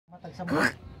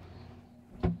Tagsabot.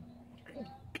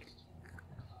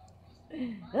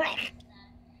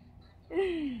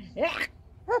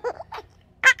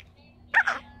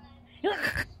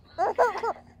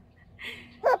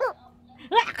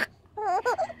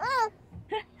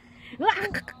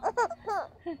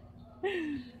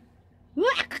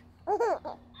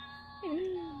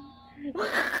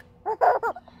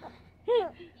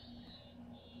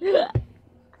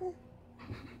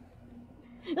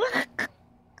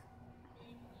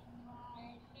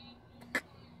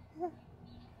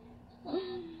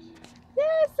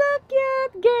 You're so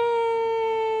cute,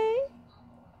 Gray.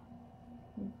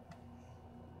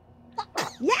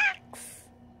 Yaks!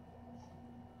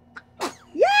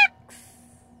 Yaks!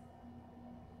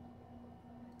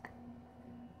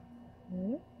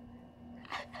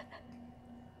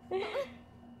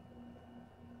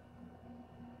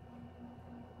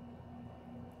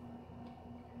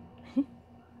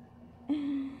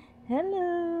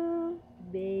 Hello,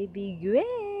 baby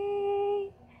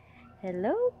Gray.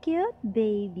 Hello, cute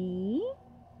baby.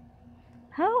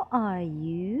 How are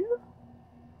you?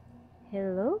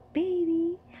 Hello,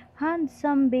 baby.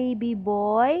 Handsome baby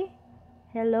boy.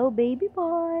 Hello, baby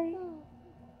boy.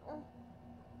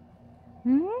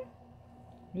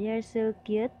 You're so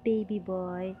cute, baby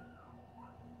boy.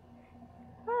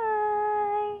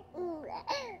 Hi.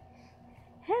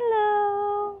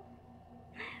 Hello.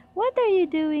 What are you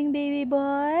doing, baby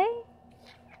boy?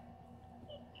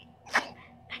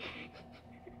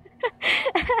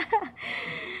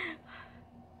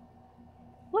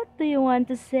 What do you want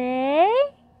to say?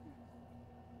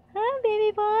 Huh,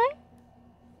 baby boy?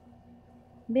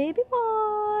 Baby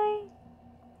boy.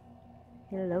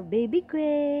 Hello, baby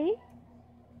Gray.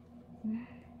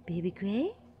 Baby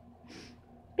Gray?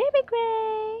 Baby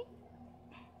Gray.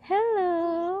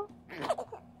 Hello.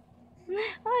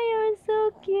 Oh, you're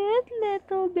so cute,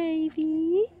 little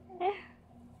baby.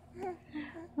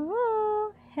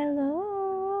 Oh,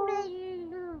 hello.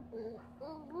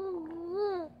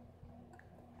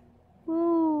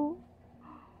 Ooh.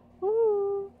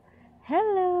 Ooh.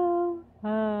 Hello.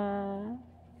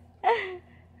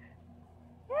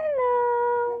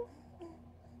 Hello.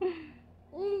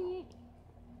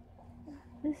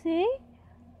 See?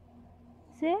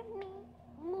 See?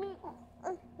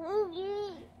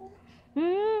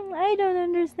 I don't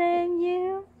understand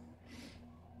you.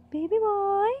 Baby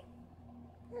boy.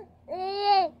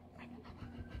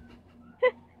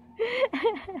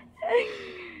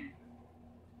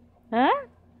 Huh?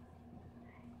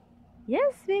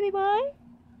 Yes, baby boy.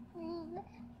 Ding,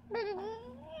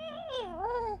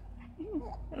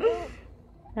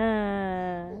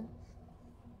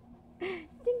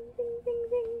 ding, ding,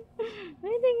 ding.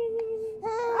 Ding, ding, ding, ding.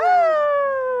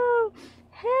 Oh,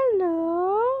 hello.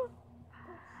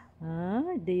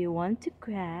 Do you want to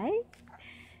cry?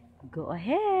 Go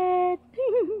ahead.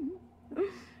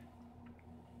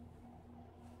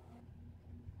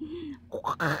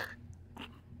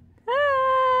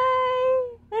 Hi.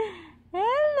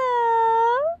 Hello.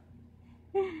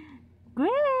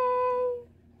 Gray.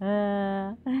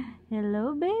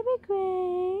 Hello, baby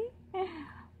Gray.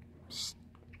 Psst.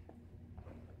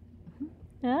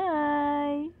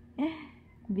 Hi.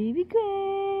 Baby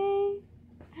Gray.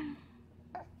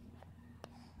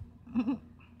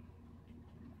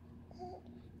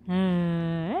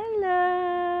 Hello.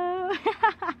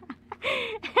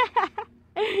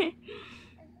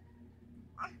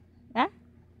 Huh?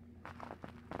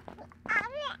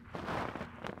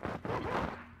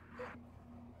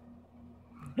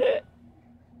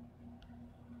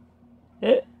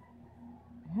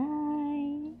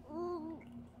 Hi.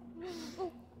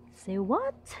 Say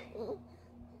what?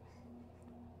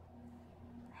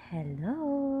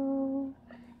 Hello.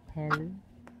 Hello.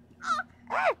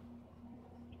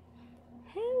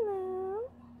 Hello.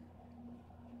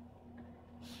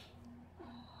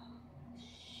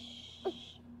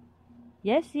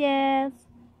 Yes, yes.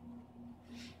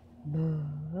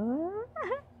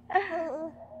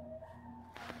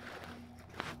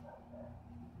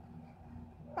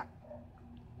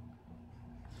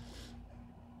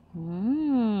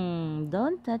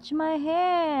 Don't touch my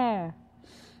hair.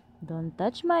 Don't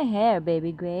touch my hair,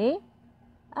 baby Gray.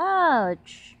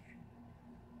 Ouch.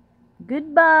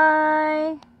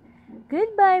 Goodbye.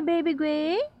 Goodbye, baby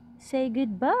Gray. Say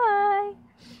goodbye.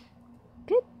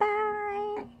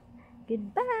 Goodbye.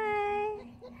 Goodbye.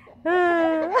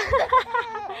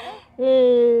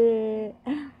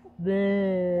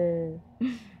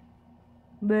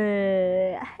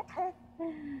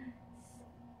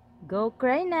 Go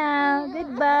cry now.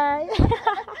 Goodbye.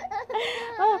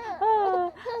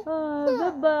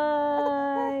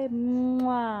 Bye-bye.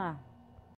 Mwah.